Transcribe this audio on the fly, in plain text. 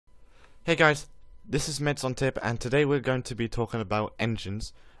Hey guys, this is MedzOnTIB and today we're going to be talking about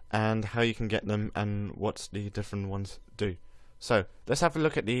engines and how you can get them and what the different ones do. So, let's have a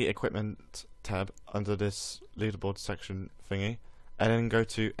look at the equipment tab under this leaderboard section thingy and then go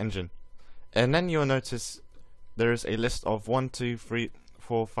to engine. And then you'll notice there is a list of 1, 2, 3,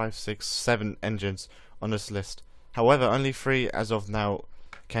 4, 5, 6, 7 engines on this list. However, only 3 as of now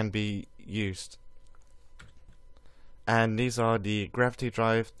can be used. And these are the gravity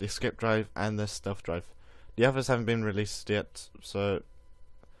drive, the skip drive, and the stealth drive. The others haven't been released yet, so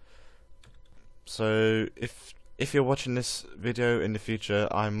if you're watching this video in the future,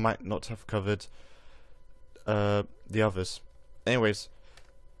 I might not have covered the others. Anyways,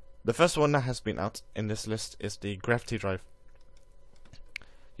 the first one that has been out in this list is the gravity drive.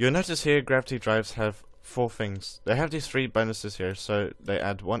 You'll notice here gravity drives have 4 things. They have these 3 bonuses here, so they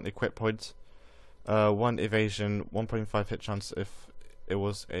add 1 equip point, 1 evasion, 1.5 hit chance if it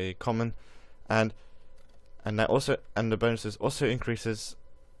was a common, and the bonuses also increases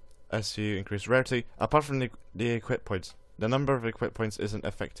as you increase rarity. Apart from the equip points, the number of equip points isn't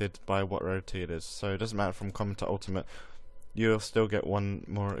affected by what rarity it is, so it doesn't matter from common to ultimate. You'll still get 1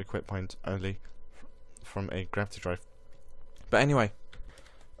 more equip point only from a gravity drive. But anyway,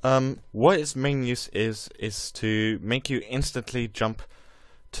 what its main use is to make you instantly jump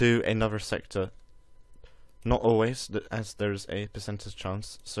to another sector. Not always, as there's a percentage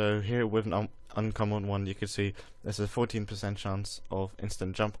chance. So here with an uncommon one, you can see there's a 14% chance of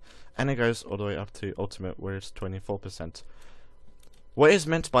instant jump, and it goes all the way up to ultimate, where it's 24%. What is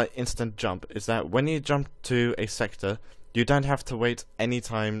meant by instant jump is that when you jump to a sector, you don't have to wait any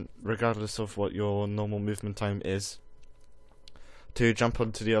time, regardless of what your normal movement time is, to jump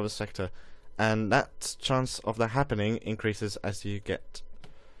onto the other sector, and that chance of that happening increases as you get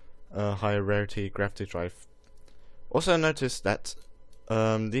a higher rarity gravity drive. Also notice that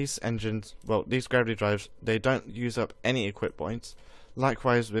these gravity drives, they don't use up any equip points.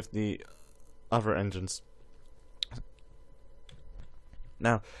 Likewise with the other engines.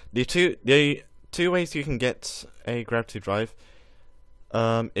 Now, the two ways you can get a gravity drive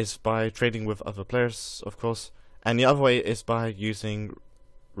is by trading with other players, of course, and the other way is by redeeming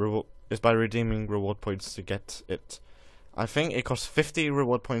reward points to get it. I think it costs 50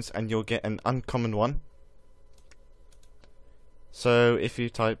 reward points and you'll get an uncommon one. So if you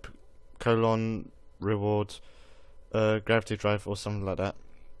type :reward gravity drive or something like that,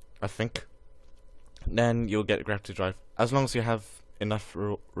 I think, then you'll get a gravity drive, as long as you have enough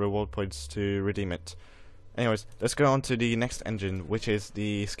reward points to redeem it. Anyways, let's go on to the next engine, which is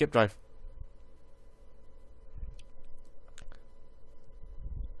the skip drive.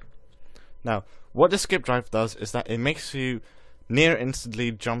 Now, what the skip drive does is that it makes you near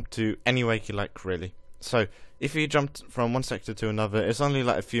instantly jump to anywhere you like, really. So, if you jumped from one sector to another, it's only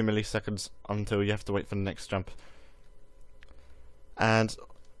like a few milliseconds until you have to wait for the next jump. And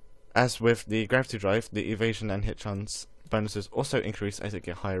as with the gravity drive, the evasion and hit chance bonuses also increase as it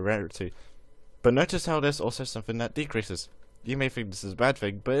get higher rarity. But notice how there's also something that decreases. You may think this is a bad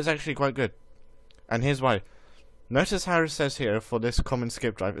thing, but it's actually quite good. And here's why. Notice how it says here for this common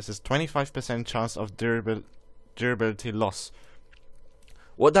skip drive, it says 25% chance of durability loss.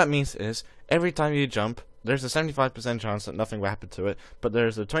 What that means is, every time you jump, there's a 75% chance that nothing will happen to it, but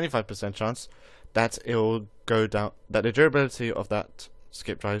there's a 25% chance that it will go down, that the durability of that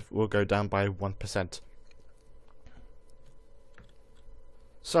skip drive will go down by 1%.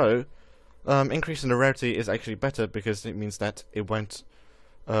 So, increasing the rarity is actually better because it means that it won't,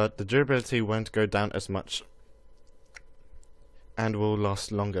 the durability won't go down as much, and will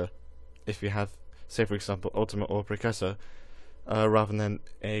last longer if you have, say for example, ultimate or precursor, rather than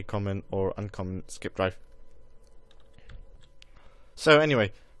a common or uncommon skip drive. So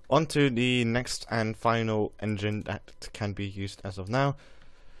anyway, on to the next and final engine that can be used as of now,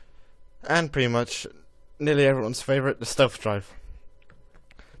 and pretty much nearly everyone's favourite, the stealth drive.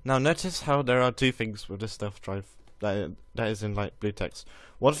 Now notice how there are 2 things with the stealth drive that is in light blue text.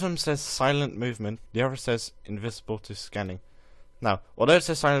 One of them says silent movement, the other says invisible to scanning. Now, although it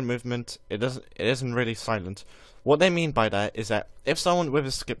says silent movement, it isn't really silent. What they mean by that is that if someone with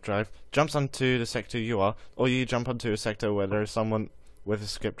a skip drive jumps onto the sector you are, or you jump onto a sector where there is someone with a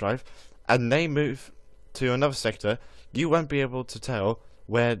skip drive, and they move to another sector, you won't be able to tell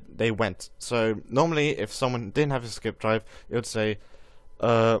where they went. So normally, if someone didn't have a skip drive, it would say,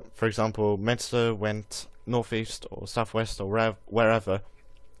 for example, Medsa went northeast or southwest or wherever.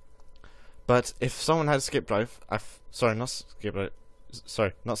 But if someone had a skip drive,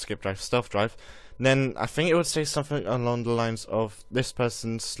 stealth drive, then I think it would say something along the lines of, this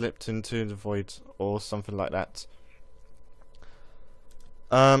person slipped into the void, or something like that.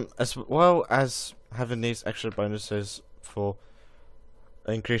 As well as having these extra bonuses for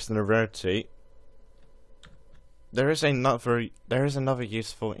increasing the rarity, there is another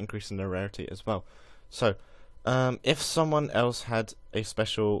useful increase in the rarity as well. So, if someone else had a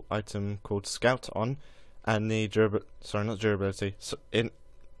special item called Scout on, and the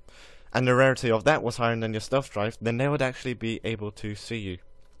and the rarity of that was higher than your stealth drive, then they would actually be able to see you.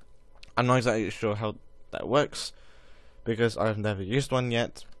 I'm not exactly sure how that works, because I've never used one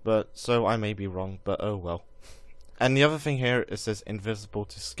yet, but so I may be wrong, but oh well. And the other thing here, it says invisible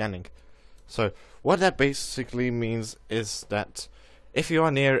to scanning. So what that basically means is that if you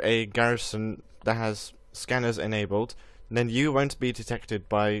are near a garrison that has scanners enabled, then you won't be detected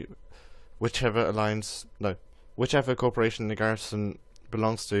by whichever corporation the garrison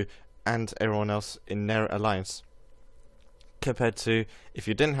belongs to and everyone else in their alliance, compared to if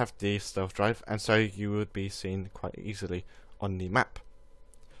you didn't have the stealth drive, and so you would be seen quite easily on the map.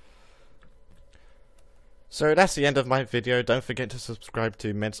 So that's the end of my video. Don't forget to subscribe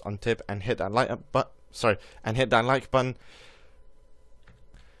to MedzOnTIB and hit that like button.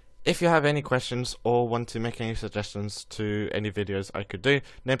 If you have any questions or want to make any suggestions to any videos I could do,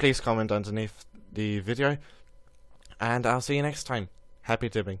 then please comment underneath the video, and I'll see you next time. Happy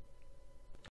tibbing.